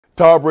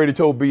Tom Brady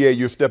told BA,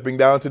 you're stepping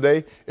down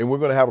today, and we're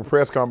going to have a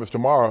press conference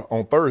tomorrow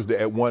on Thursday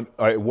at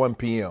 1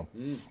 p.m.,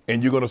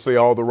 and you're going to say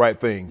all the right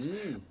things.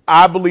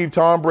 I believe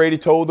Tom Brady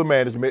told the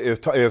management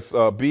it's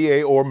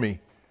BA or me.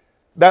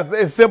 That's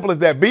as simple as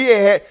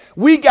that.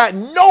 We got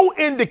no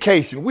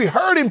indication. We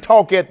heard him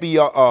talk at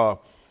the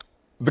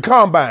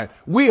combine.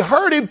 We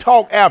heard him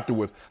talk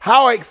afterwards,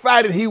 how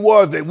excited he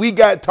was that we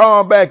got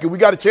Tom back and we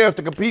got a chance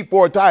to compete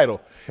for a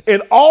title.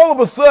 And all of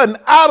a sudden,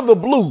 out of the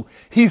blue,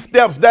 he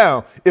steps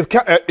down.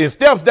 It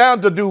steps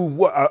down to do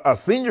what, a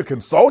senior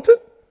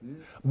consultant?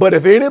 But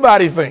if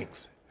anybody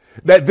thinks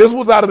that this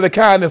was out of the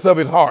kindness of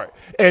his heart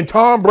and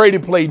Tom Brady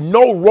played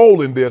no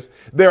role in this,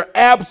 they're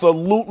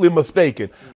absolutely mistaken.